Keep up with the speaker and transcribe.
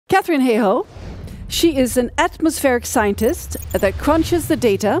Katharine Hayhoe. She is an atmospheric scientist that crunches the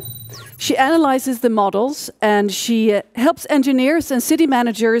data. She analyzes the models, and she helps engineers and city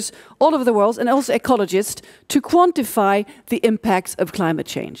managers all over the world, and also ecologists, to quantify the impacts of climate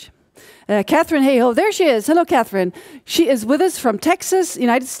change. Katharine Hayhoe, there she is. Hello, Katharine. She is with us from Texas,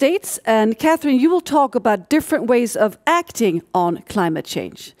 United States. And Katharine, you will talk about different ways of acting on climate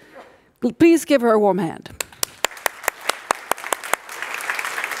change. Please give her a warm hand.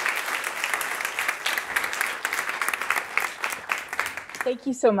 Thank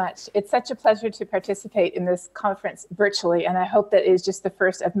you so much. It's such a pleasure to participate in this conference virtually, and I hope that it is just the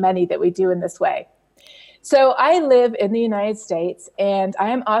first of many that we do in this way. So I live in the United States, and I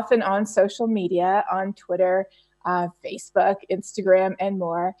am often on social media, on Twitter, Facebook, Instagram, and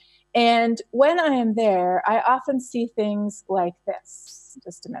more. And when I am there, I often see things like this.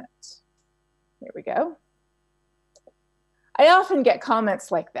 Just a minute. Here we go. I often get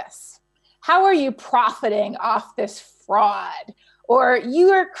comments like this. How are you profiting off this fraud? Or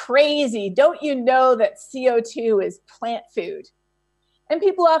you are crazy. Don't you know that CO2 is plant food? And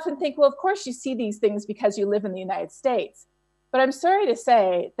people often think, well, of course you see these things because you live in the United States. But I'm sorry to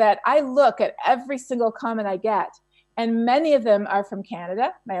say that I look at every single comment I get, and many of them are from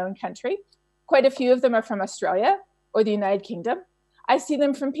Canada, my own country. Quite a few of them are from Australia or the United Kingdom. I see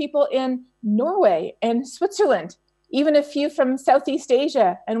them from people in Norway and Switzerland, even a few from Southeast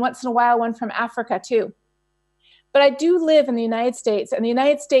Asia, and once in a while one from Africa too. But I do live in the United States, and the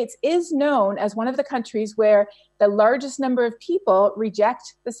United States is known as one of the countries where the largest number of people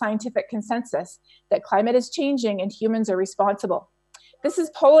reject the scientific consensus that climate is changing and humans are responsible. This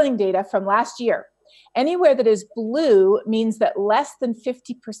is polling data from last year. Anywhere that is blue means that less than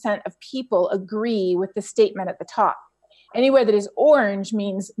 50% of people agree with the statement at the top. Anywhere that is orange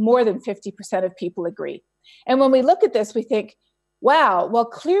means more than 50% of people agree. And when we look at this, we think, wow, well,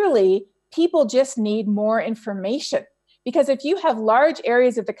 clearly, people just need more information, because if you have large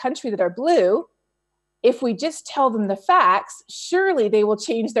areas of the country that are blue, if we just tell them the facts, surely they will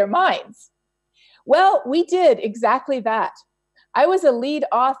change their minds. Well, we did exactly that. I was a lead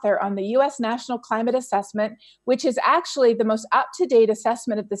author on the US National Climate Assessment, which is actually the most up-to-date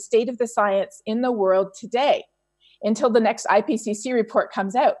assessment of the state of the science in the world today, until the next IPCC report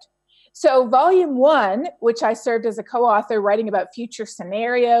comes out. So volume 1, which I served as a co-author writing about future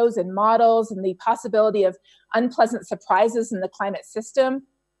scenarios and models and the possibility of unpleasant surprises in the climate system,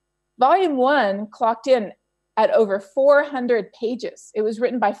 volume 1 clocked in at over 400 pages. It was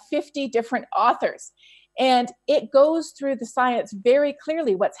written by 50 different authors. And it goes through the science very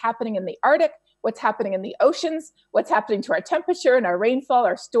clearly, what's happening in the Arctic, what's happening in the oceans, what's happening to our temperature and our rainfall,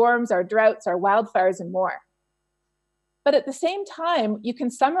 our storms, our droughts, our wildfires, and more. But at the same time, you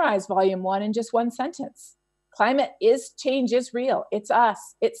can summarize volume 1 in just one sentence. Climate change is real. It's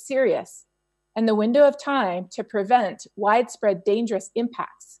us. It's serious. And the window of time to prevent widespread dangerous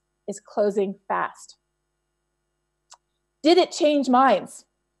impacts is closing fast. Did it change minds?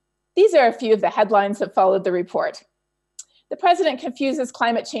 These are a few of the headlines that followed the report. The president confuses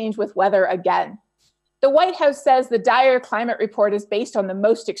climate change with weather again. The White House says the dire climate report is based on the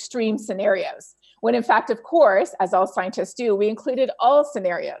most extreme scenarios, when in fact, of course, as all scientists do, we included all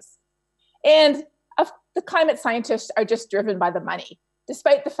scenarios. And the climate scientists are just driven by the money,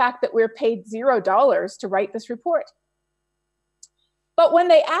 despite the fact that we're paid $0 to write this report. But when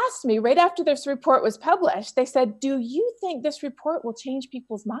they asked me right after this report was published, they said, do you think this report will change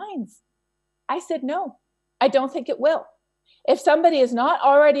people's minds? I said, no, I don't think it will. If somebody is not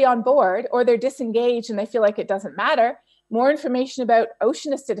already on board, or they're disengaged and they feel like it doesn't matter, more information about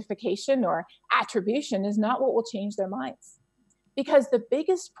ocean acidification or attribution is not what will change their minds. Because the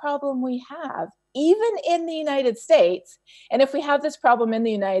biggest problem we have, even in the United States, and if we have this problem in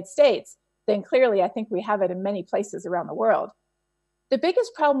the United States, then clearly I think we have it in many places around the world. The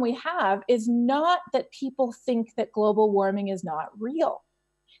biggest problem we have is not that people think that global warming is not real.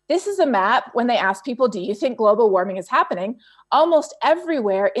 This is a map when they ask people, do you think global warming is happening? Almost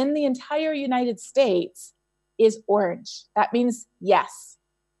everywhere in the entire United States is orange. That means yes.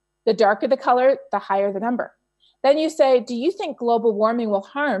 The darker the color, the higher the number. Then you say, do you think global warming will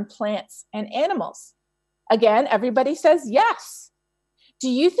harm plants and animals? Again, everybody says yes. Do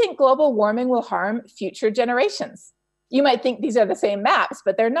you think global warming will harm future generations? You might think these are the same maps,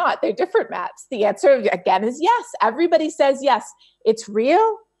 but they're not. They're different maps. The answer, again, is yes. Everybody says yes. It's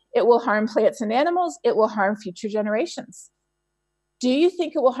real. It will harm plants and animals. It will harm future generations. Do you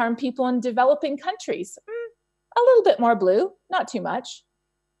think it will harm people in developing countries? A little bit more blue, not too much.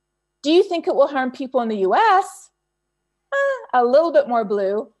 Do you think it will harm people in the US? A little bit more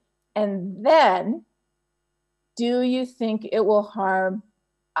blue. And then, do you think it will harm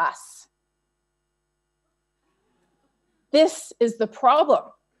us. This is the problem.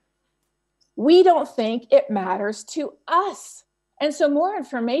 We don't think it matters to us. And so more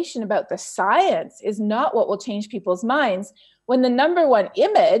information about the science is not what will change people's minds when the number one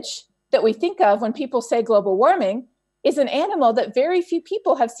image that we think of when people say global warming is an animal that very few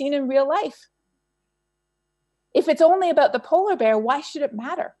people have seen in real life. If it's only about the polar bear, why should it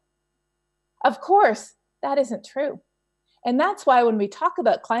matter? Of course, that isn't true. And that's why when we talk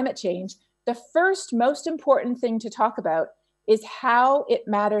about climate change, the first most important thing to talk about is how it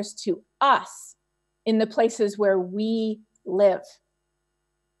matters to us in the places where we live.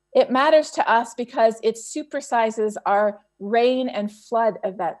 It matters to us because it supersizes our rain and flood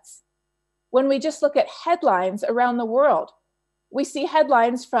events. When we just look at headlines around the world, we see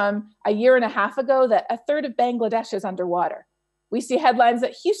headlines from a year and a half ago that a third of Bangladesh is underwater. We see headlines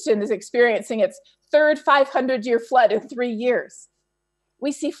that Houston is experiencing its third 500-year flood in 3 years.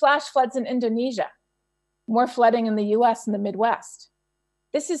 We see flash floods in Indonesia, more flooding in the US and the Midwest.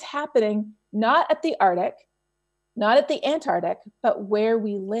 This is happening not at the Arctic, not at the Antarctic, but where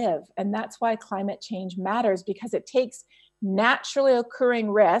we live. And that's why climate change matters, because it takes naturally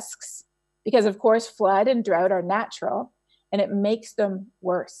occurring risks, because of course flood and drought are natural, and it makes them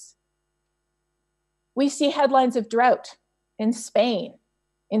worse. We see headlines of drought in Spain,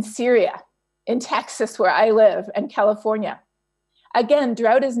 in Syria, in Texas, where I live, and California. Again,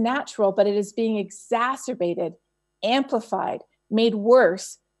 drought is natural, but it is being exacerbated, amplified, made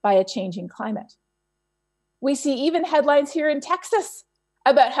worse by a changing climate. We see even headlines here in Texas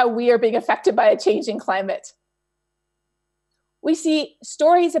about how we are being affected by a changing climate. We see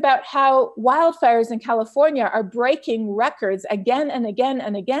stories about how wildfires in California are breaking records again and again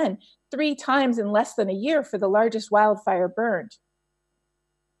and again, 3 times in less than a year for the largest wildfire burned.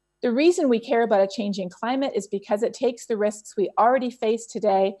 The reason we care about a changing climate is because it takes the risks we already face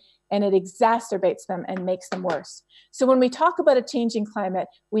today and it exacerbates them and makes them worse. So when we talk about a changing climate,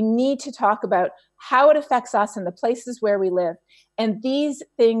 we need to talk about how it affects us in the places where we live. And these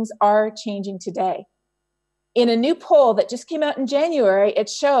things are changing today. In a new poll that just came out in January, it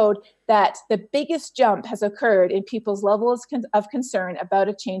showed that the biggest jump has occurred in people's levels of concern about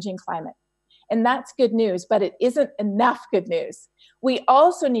a changing climate. And that's good news, but it isn't enough good news. We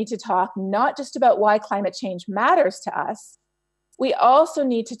also need to talk not just about why climate change matters to us, we also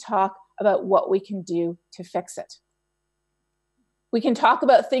need to talk about what we can do to fix it. We can talk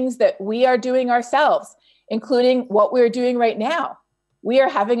about things that we are doing ourselves, including what we're doing right now. We are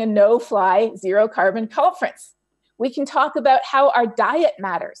having a no-fly, zero-carbon conference. We can talk about how our diet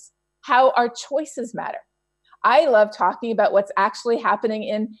matters, how our choices matter. I love talking about what's actually happening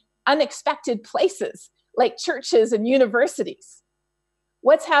in unexpected places, like churches and universities.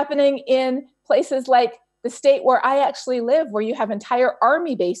 What's happening in places like the state where I actually live, where you have entire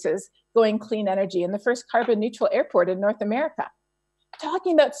army bases going clean energy and the first carbon neutral airport in North America.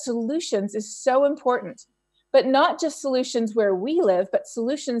 Talking about solutions is so important, but not just solutions where we live, but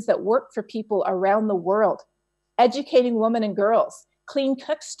solutions that work for people around the world. Educating women and girls, clean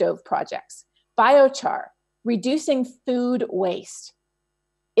cook stove projects, biochar, reducing food waste.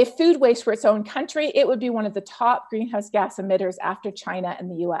 If food waste were its own country, it would be one of the top greenhouse gas emitters after China and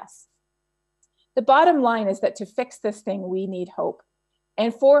the US. The bottom line is that to fix this thing, we need hope.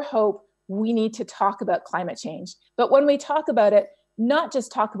 And for hope, we need to talk about climate change. But when we talk about it, not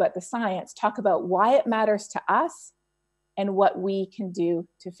just talk about the science, talk about why it matters to us and what we can do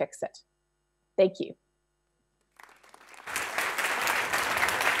to fix it. Thank you.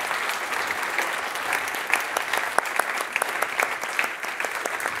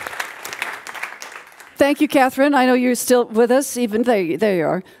 Thank you, Katharine. I know you're still with us, even there you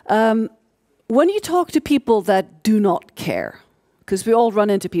are. When you talk to people that do not care, because we all run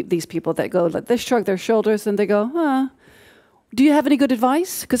into these people that go, like, they shrug their shoulders and they go, do you have any good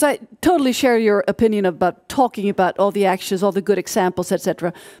advice? Because I totally share your opinion about talking about all the actions, all the good examples,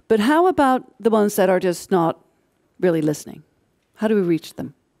 etc. But how about the ones that are just not really listening? How do we reach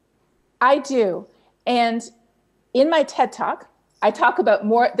them? I do. And in my TED Talk, I talk about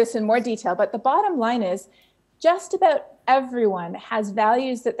this in more detail, but the bottom line is just about everyone has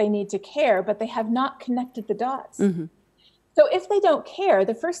values that they need to care, but they have not connected the dots. Mm-hmm. So if they don't care,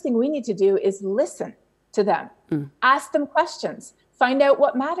 the first thing we need to do is listen to them, ask them questions, find out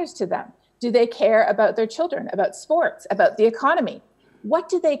what matters to them. Do they care about their children, about sports, about the economy? What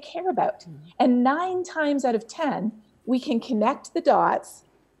do they care about? And 9 times out of 10, we can connect the dots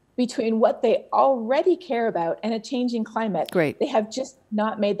between what they already care about and a changing climate. Great. They have just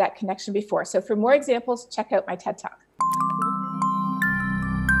not made that connection before. So for more examples, check out my TED Talk.